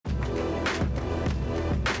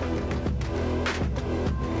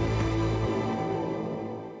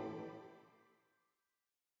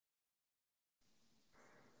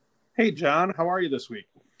Hey, John, how are you this week?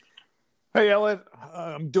 Hey, Ellen,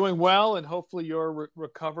 I'm doing well, and hopefully you're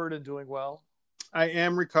recovered and doing well. I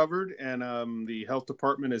am recovered, and the health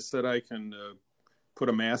department has said I can put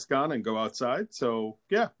a mask on and go outside. So,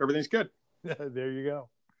 yeah, everything's good. There you go.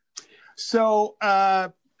 So,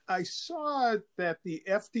 I saw that the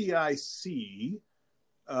FDIC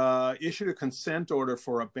issued a consent order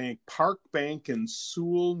for a bank, Park Bank in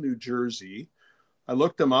Sewell, New Jersey. I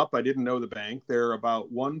looked them up. I didn't know the bank. They're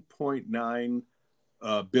about 1.9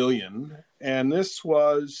 billion, and this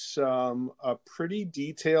was a pretty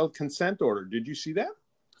detailed consent order. Did you see that?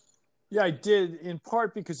 Yeah, I did, in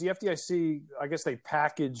part because the FDIC, I guess they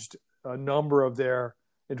packaged a number of their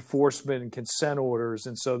enforcement and consent orders.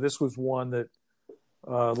 And so this was one that,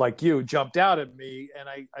 like you, jumped out at me. And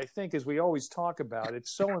I think, as we always talk about,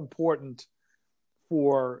 it's so important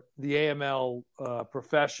for the AML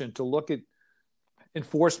profession to look at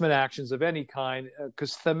enforcement actions of any kind,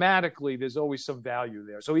 because thematically there's always some value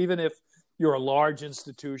there. So even if you're a large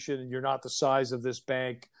institution and you're not the size of this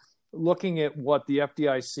bank, looking at what the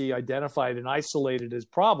FDIC identified and isolated as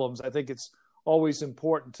problems, I think it's always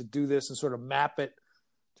important to do this and sort of map it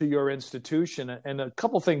to your institution. And a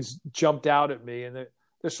couple things jumped out at me, and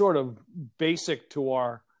they're sort of basic to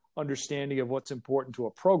our understanding of what's important to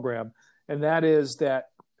a program. And that is that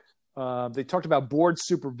they talked about board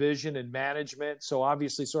supervision and management. So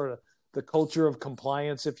obviously sort of the culture of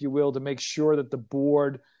compliance, if you will, to make sure that the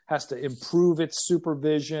board has to improve its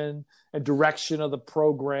supervision and direction of the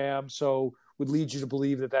program. So would lead you to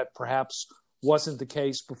believe that that perhaps wasn't the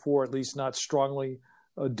case before, at least not strongly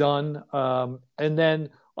done. And then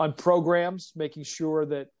on programs, making sure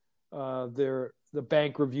that the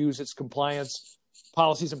bank reviews its compliance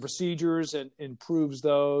policies and procedures and improves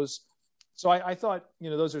those. So I thought,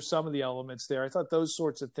 those are some of the elements there. I thought those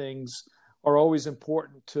sorts of things are always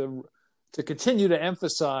important to continue to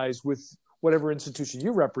emphasize with whatever institution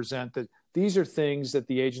you represent, that these are things that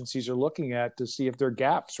the agencies are looking at to see if there are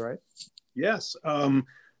gaps, right? Yes.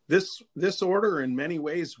 This order in many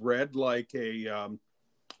ways read like a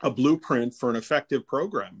blueprint for an effective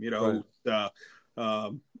program. Right.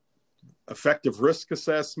 Effective risk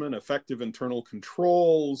assessment, effective internal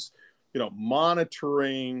controls,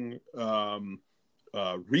 monitoring,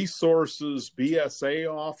 resources,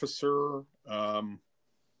 BSA officer.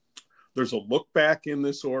 There's a look back in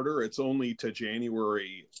this order. It's only to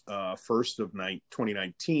January 1st of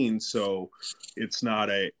 2019, so it's not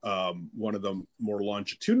one of the more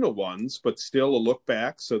longitudinal ones, but still a look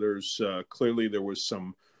back. So there's clearly there was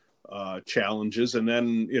some challenges, and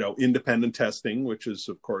then independent testing, which is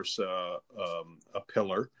of course a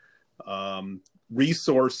pillar.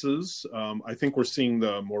 Resources. I think we're seeing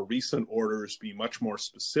the more recent orders be much more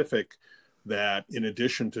specific, that in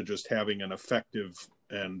addition to just having an effective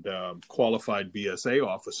and qualified BSA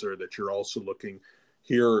officer, that you're also looking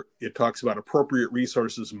here. It talks about appropriate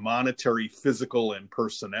resources, monetary, physical, and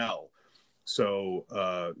personnel. So,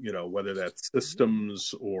 whether that's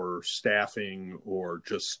systems or staffing or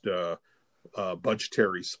just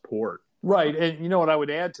budgetary support. Right. And what I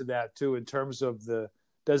would add to that too, in terms of the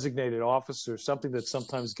designated officer, something that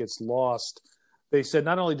sometimes gets lost. They said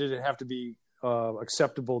not only did it have to be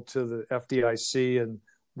acceptable to the FDIC and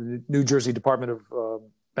the New Jersey Department of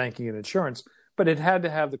Banking and Insurance, but it had to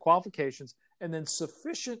have the qualifications and then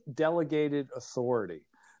sufficient delegated authority.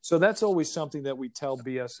 So that's always something that we tell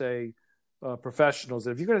BSA professionals,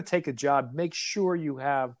 that if you're going to take a job, make sure you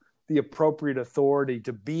have the appropriate authority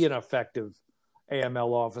to be an effective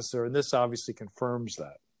AML officer. And this obviously confirms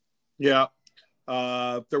that. Yeah.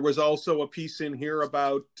 There was also a piece in here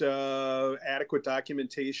about adequate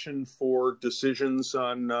documentation for decisions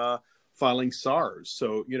on filing SARs.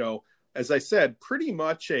 So, as I said, pretty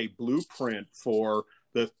much a blueprint for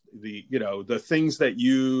the things that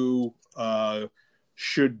you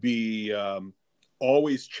should be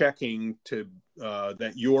always checking to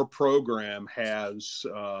that your program has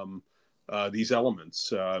these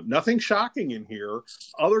elements. Nothing shocking in here,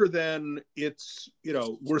 other than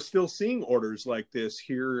we're still seeing orders like this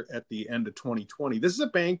here at the end of 2020. This is a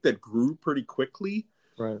bank that grew pretty quickly.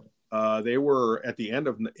 Right. They were at the end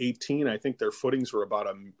of 2018. I think their footings were about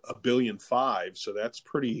 $1.5 billion. So that's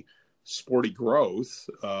pretty sporty growth,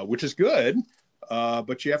 which is good.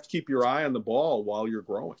 But you have to keep your eye on the ball while you're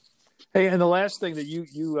growing. Hey, and the last thing that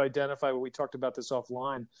you identify, when we talked about this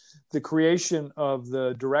offline, the creation of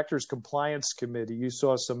the Directors Compliance Committee, you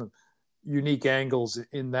saw some unique angles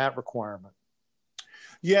in that requirement.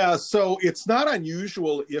 Yeah, so it's not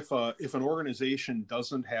unusual if an organization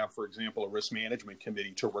doesn't have, for example, a risk management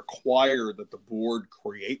committee, to require that the board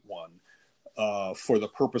create one for the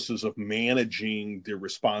purposes of managing the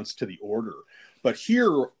response to the order. But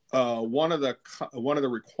here, one of the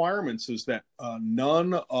requirements is that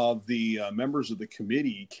none of the members of the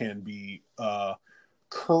committee can be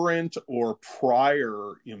current or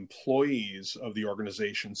prior employees of the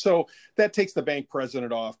organization. So that takes the bank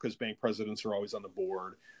president off, because bank presidents are always on the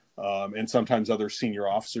board, and sometimes other senior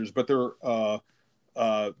officers. But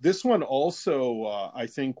this one also, I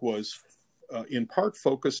think, was in part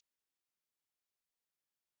focused